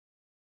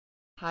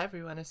Hi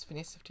everyone, it's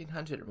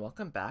Phineas1500 and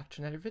welcome back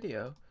to another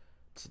video.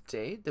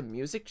 Today, the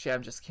Music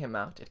Jam just came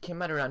out. It came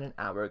out around an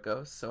hour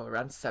ago, so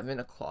around 7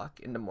 o'clock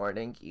in the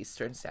morning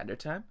Eastern Standard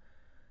Time.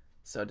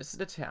 So this is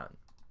the town.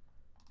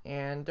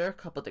 And there are a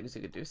couple things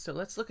you could do. So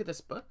let's look at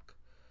this book.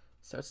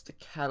 So it's the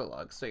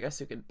catalog, so I guess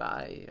you could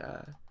buy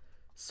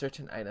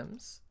certain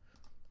items.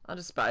 I'll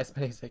just buy as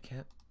many as I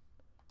can.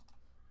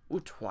 Ooh,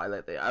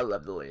 Twilight. I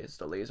love the Lays.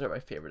 The Lays are my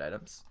favorite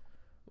items.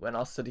 And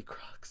also the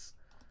Crocs.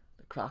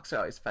 The Crocs are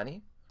always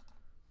funny.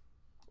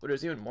 Oh,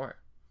 there's even more.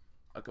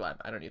 Oh, come on.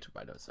 I don't need to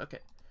buy those. Okay.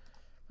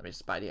 Let me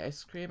just buy the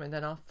ice cream, and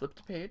then I'll flip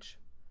the page.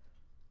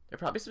 There are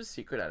probably some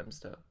secret items,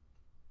 though.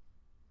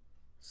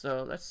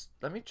 So,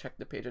 let me check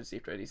the page and see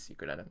if there are any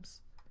secret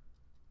items.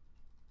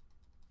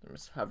 I'm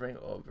just hovering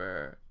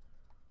over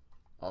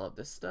all of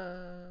this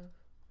stuff.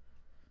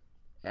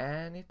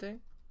 Anything?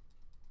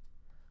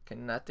 Okay,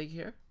 nothing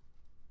here.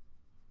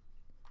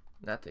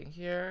 Nothing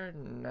here.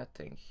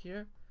 Nothing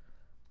here.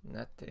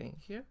 Nothing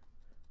here.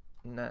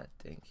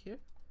 Nothing here.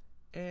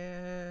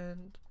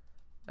 And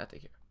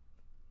nothing here.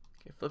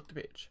 Okay, flip the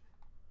page.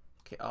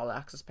 Okay, all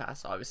access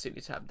pass. Obviously, you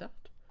need to have that.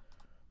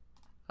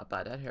 I'll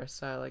buy that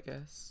hairstyle, I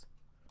guess.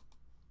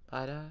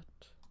 Buy that.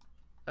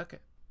 Okay.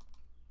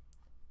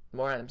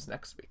 More items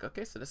next week.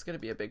 Okay, so this is gonna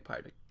be a big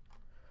party.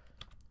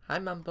 Hi,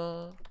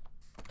 Mumble.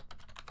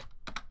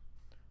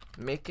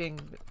 Making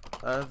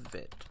of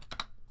it.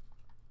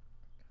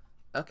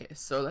 Okay,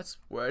 so let's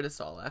wear this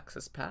all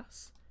access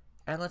pass,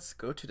 and let's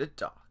go to the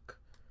dock.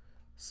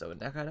 So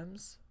neck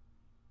items.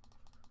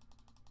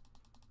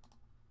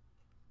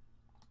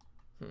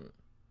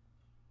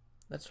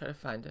 Let's try to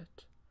find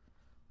it.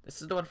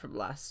 This is the one from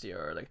last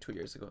year or like 2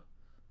 years ago.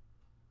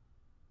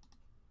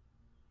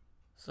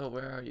 So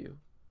where are you?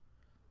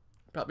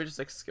 Probably just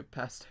like skip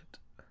past it.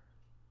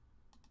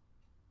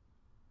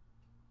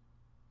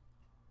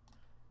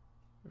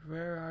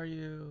 Where are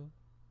you?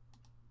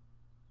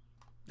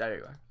 There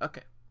you are.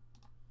 Okay.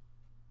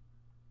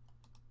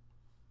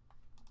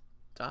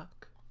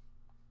 Dock.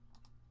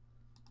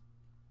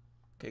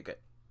 Okay, good.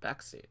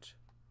 Backstage.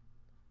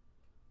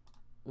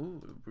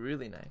 Ooh,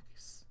 really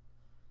nice.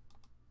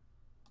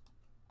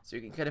 So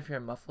you can kind of hear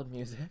muffled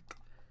music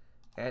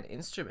and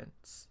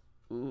instruments.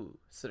 Ooh,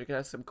 so they can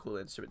have some cool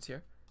instruments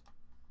here.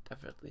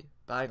 Definitely.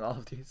 Buying all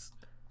of these.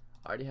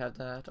 Already have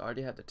that.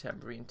 Already have the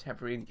tambourine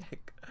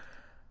gig.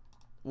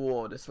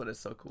 Whoa, this one is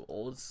so cool.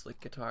 Old slick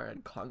guitar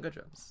and conga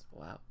drums.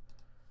 Wow.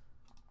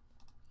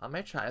 I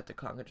might try out the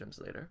conga drums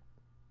later.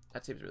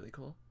 That seems really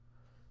cool.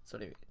 So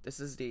anyway, this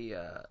is the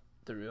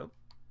room.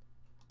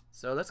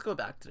 So let's go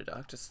back to the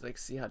dock just to like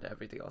see how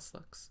everything else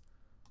looks.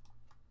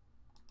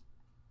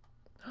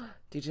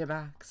 DJ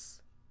Max.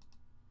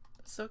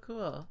 That's so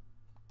cool.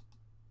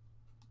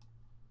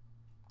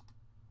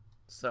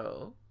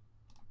 So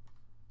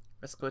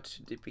let's go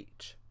to the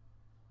beach.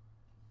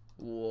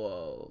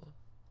 Whoa.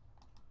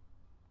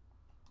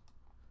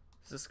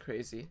 This is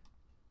crazy.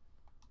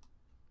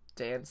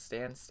 Dance,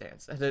 dance,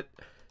 dance. And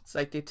it's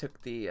like they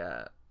took the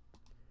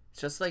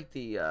it's just like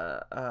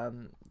the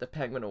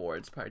Penguin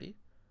Awards party.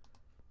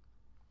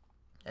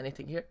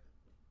 Anything here?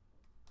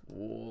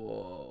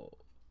 Whoa.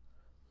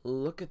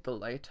 Look at the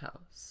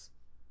lighthouse.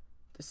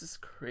 This is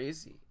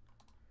crazy.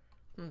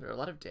 There are a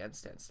lot of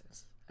dance.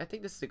 I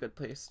think this is a good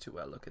place to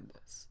look at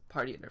this.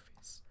 Party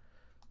interface.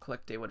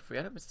 Collect day 1 free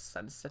item is a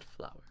sunset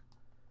flower.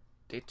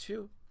 Day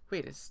 2.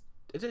 Wait, is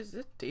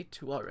it day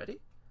 2 already?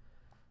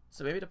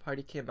 So maybe the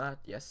party came out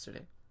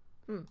yesterday.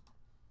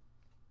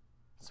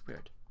 It's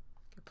weird.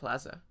 Okay,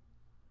 plaza.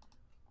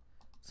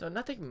 So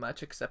nothing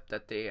much except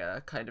that they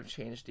kind of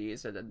changed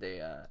these and then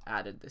they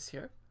added this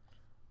here.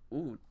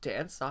 Ooh,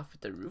 dance off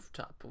at the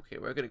rooftop. Okay,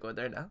 we're gonna go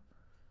there now.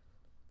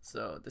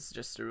 So this is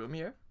just a room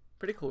here.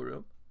 Pretty cool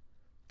room.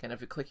 And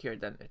if you click here,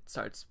 then it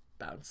starts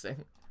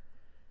bouncing.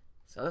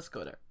 So let's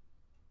go there.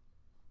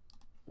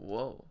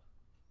 Whoa.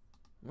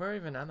 Where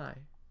even am I?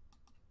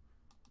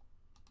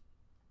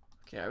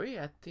 Okay, are we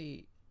at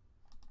the...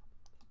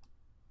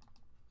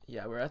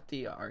 Yeah, we're at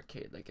the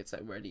arcade. Like it's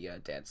at where the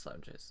dance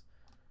lounge is.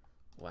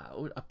 Wow,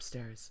 ooh,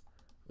 upstairs.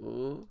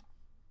 Ooh.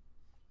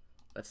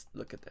 Let's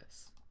look at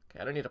this. Okay,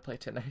 I don't need to play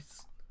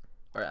Tennis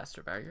or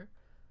Astro Barrier.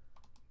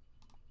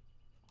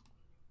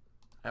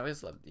 I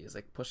always love these,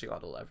 like pushing all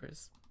the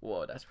levers.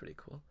 Whoa, that's pretty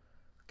cool.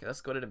 Okay,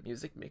 let's go to the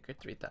Music Maker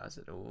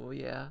 3000. Oh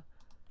yeah.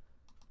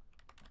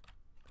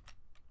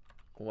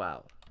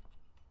 Wow.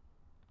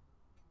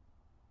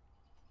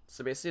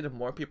 So basically, the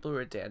more people who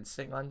are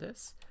dancing on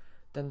this,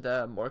 then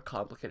the more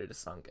complicated the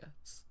song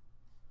gets.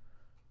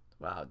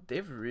 Wow,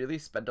 they've really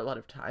spent a lot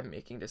of time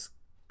making this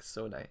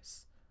so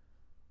nice.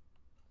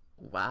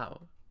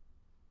 Wow.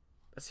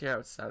 Let's hear how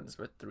it sounds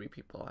with 3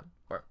 people on,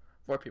 or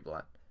 4 people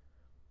on.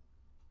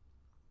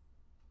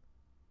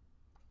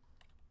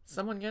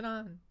 Someone get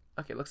on.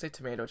 Okay, looks like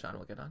Tomato John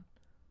will get on.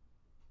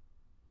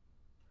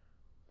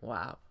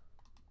 Wow.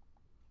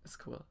 That's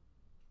cool.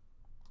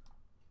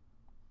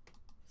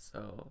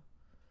 So,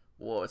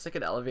 whoa, it's like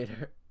an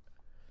elevator.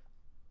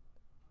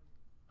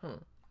 I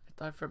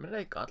thought for a minute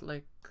I got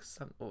like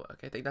some... Oh,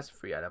 okay, I think that's a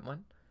free item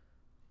one.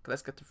 Okay,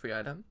 let's get the free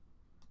item.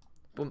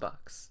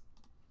 Boombox.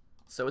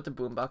 So with the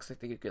boombox, I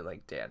think you could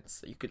like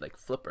dance. You could like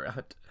flip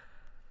around.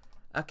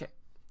 Okay,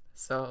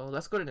 so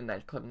let's go to the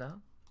nightclub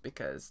now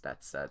because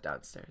that's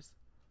downstairs.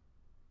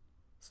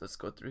 So let's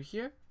go through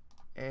here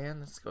and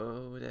let's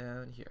go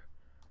down here.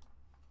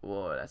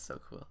 Whoa, that's so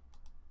cool.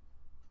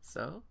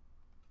 So,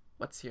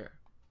 what's here?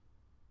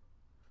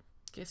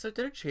 Okay, so it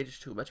didn't change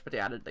too much, but they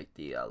added like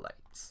the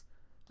lights.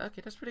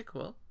 Okay, that's pretty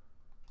cool.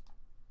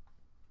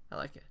 I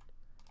like it.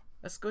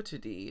 Let's go to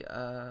the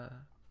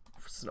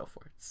snow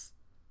forts.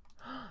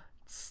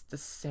 It's the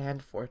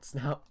sand forts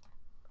now.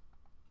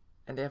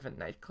 And they have a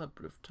nightclub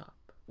rooftop.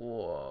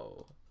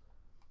 Whoa.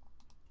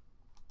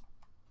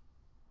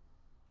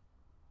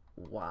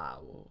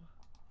 Wow.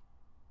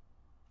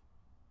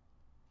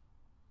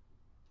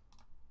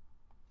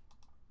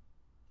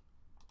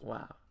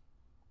 Wow.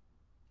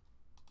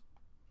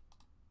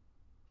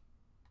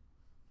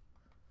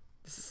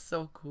 This is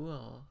so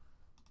cool.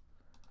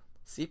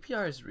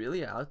 CPR has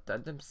really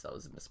outdone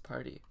themselves in this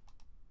party.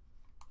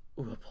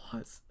 Ooh,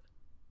 applause.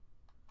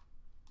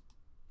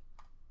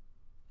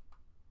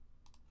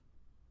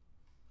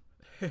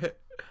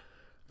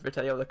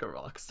 Pretend I'm like a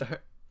rock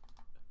star.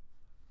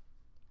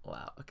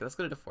 Wow. Okay, let's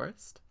go to the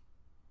forest.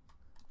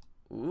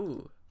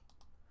 Ooh.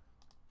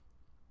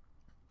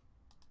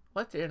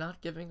 What? They're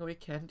not giving away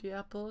candy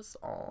apples?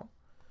 Aw.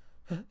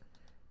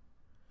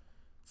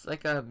 It's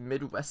like a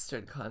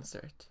Midwestern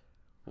concert.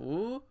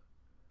 Ooh.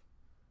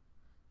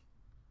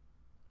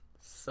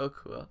 So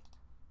cool.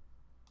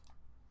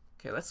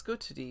 Okay, let's go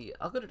to the...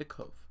 I'll go to the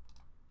cove.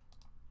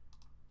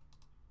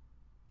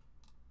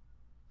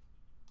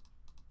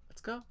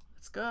 Let's go.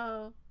 Let's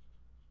go.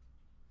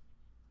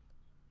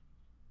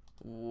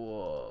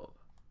 Whoa.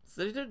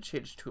 So they didn't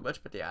change too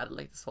much, but they added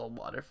like this whole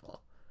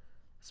waterfall.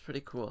 It's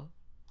pretty cool.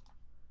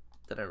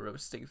 Then a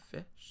roasting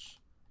fish.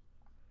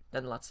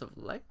 Then lots of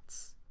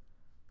lights.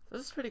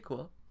 This is pretty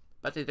cool.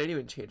 But they didn't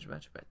even change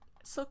much, but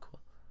it's so cool.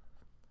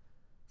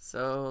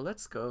 So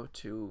let's go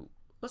to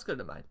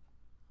the mine.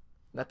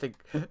 Nothing.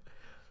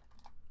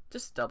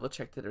 Just double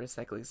check that the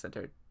recycling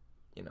center,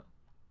 you know,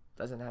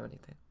 doesn't have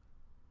anything.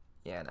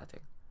 Yeah,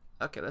 nothing.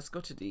 Okay, let's go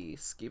to the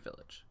ski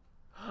village.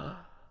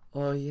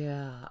 Oh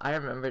yeah, I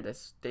remember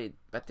this.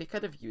 But they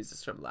kind of used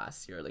this from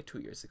last year, like 2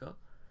 years ago.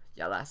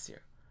 Yeah, last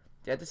year.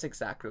 They had this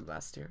exact room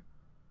last year.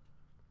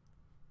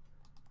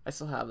 I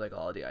still have like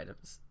all the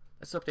items.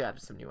 Let's hope they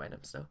added some new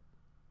items though.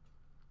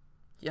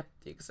 Yep,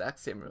 the exact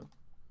same room.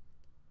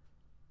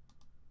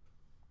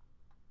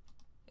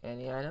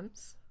 Any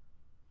items?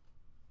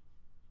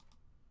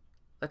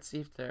 Let's see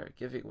if they're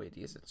giving away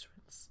these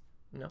instruments.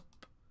 Nope.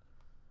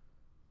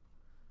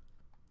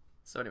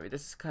 So anyway,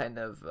 this is kind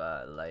of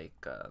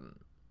like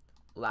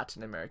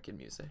Latin American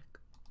music.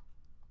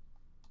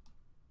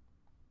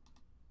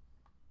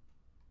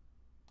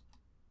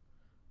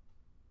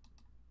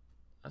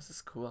 This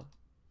is cool.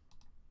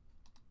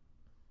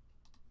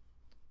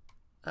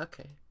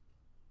 Okay.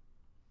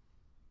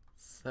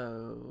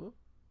 So,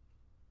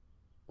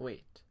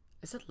 wait.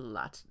 Is it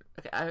Latin?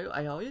 Okay,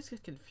 I always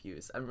get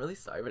confused. I'm really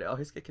sorry, but I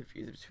always get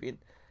confused between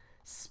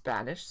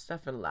Spanish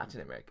stuff and Latin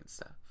American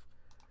stuff.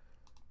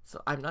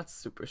 So I'm not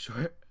super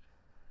sure.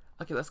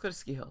 Okay, let's go to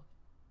Ski Hill.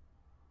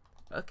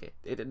 Okay,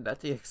 they did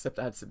nothing except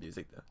add some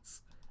music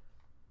notes.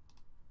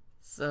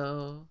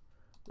 So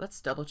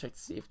let's double check to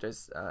see if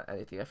there's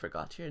anything I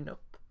forgot here.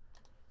 Nope.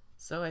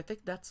 So I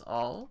think that's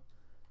all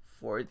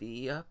for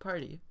the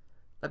party.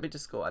 Let me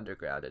just go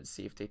underground and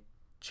see if they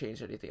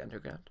changed anything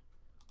underground.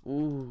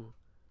 Ooh.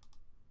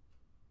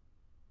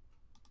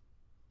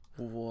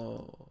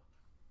 Whoa.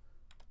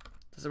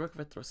 Does it work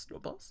if I throw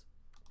snowballs?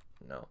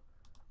 No.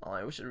 Oh,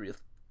 I wish it really...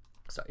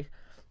 Sorry.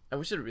 I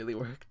wish it really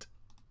worked.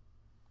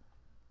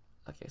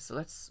 Okay, so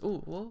let's...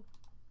 Ooh, whoa.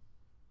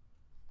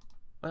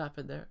 What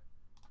happened there?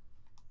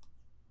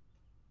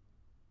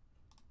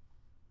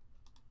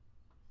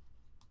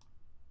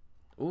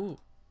 Ooh.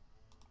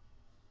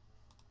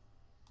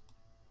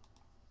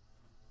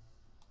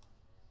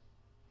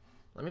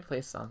 Let me play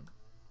a song.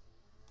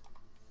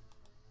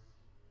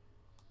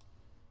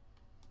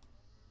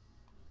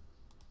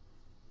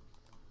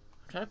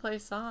 I'm trying to play a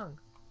song.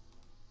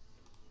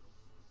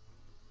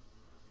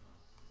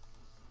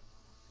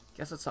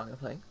 Guess what song I'm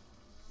playing?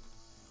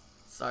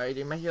 Sorry,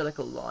 you might hear like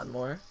a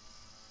lawnmower.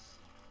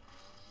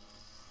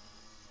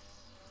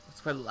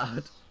 It's quite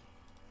loud.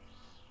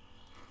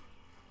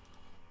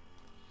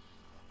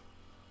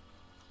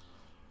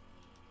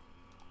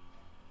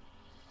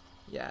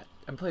 Yeah,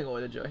 I'm playing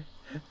Ode to Joy.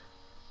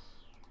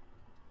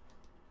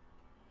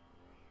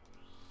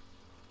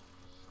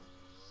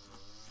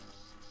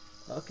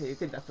 Okay, you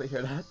can definitely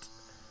hear that.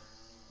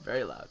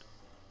 Very loud.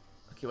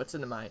 Okay, what's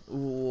in the mine?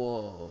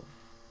 Whoa.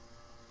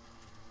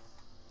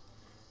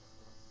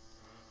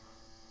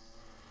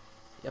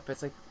 Yep,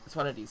 it's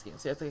one of these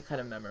games. So you have to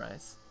kind of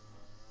memorize.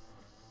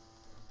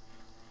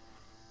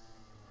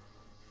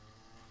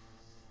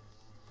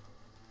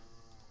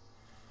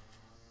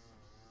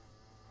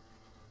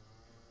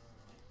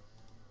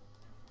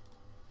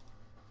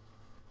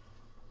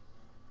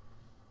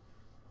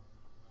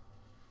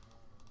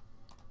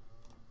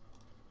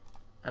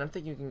 don't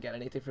think you can get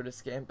anything for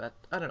this game, but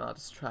I don't know, I'll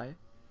just try.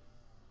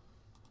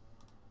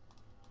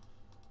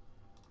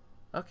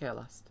 Okay, I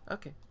lost.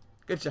 Okay,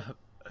 good job.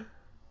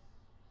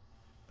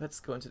 Let's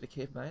go into the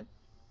cave mine.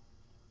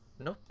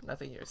 Nope,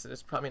 nothing here, so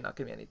there's probably not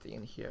gonna be anything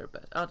in here,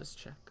 but I'll just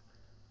check.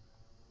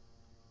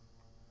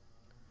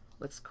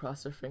 Let's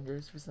cross our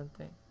fingers for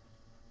something.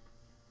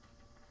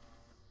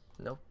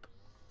 Nope.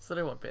 So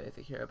there won't be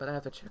anything here, but I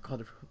have to check all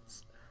the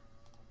rooms.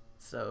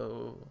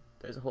 So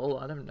there's a whole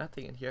lot of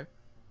nothing in here.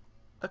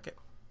 Okay.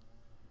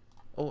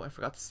 Oh, I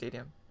forgot the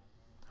stadium.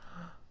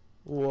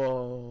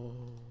 Whoa.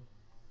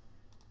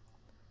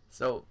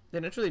 So they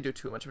didn't really do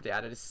too much, but they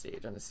added a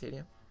stage on the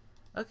stadium.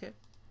 Okay,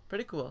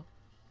 pretty cool.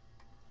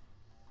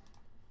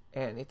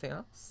 Anything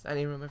else?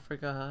 Any room I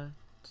forgot?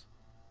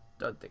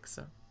 Don't think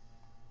so.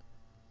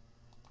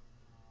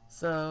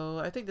 So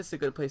I think this is a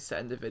good place to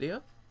end the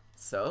video.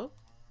 So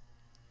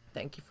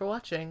thank you for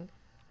watching,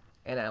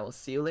 and I will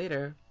see you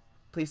later.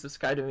 Please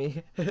subscribe to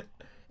me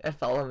and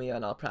follow me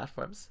on all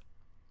platforms.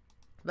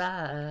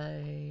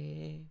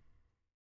 Bye.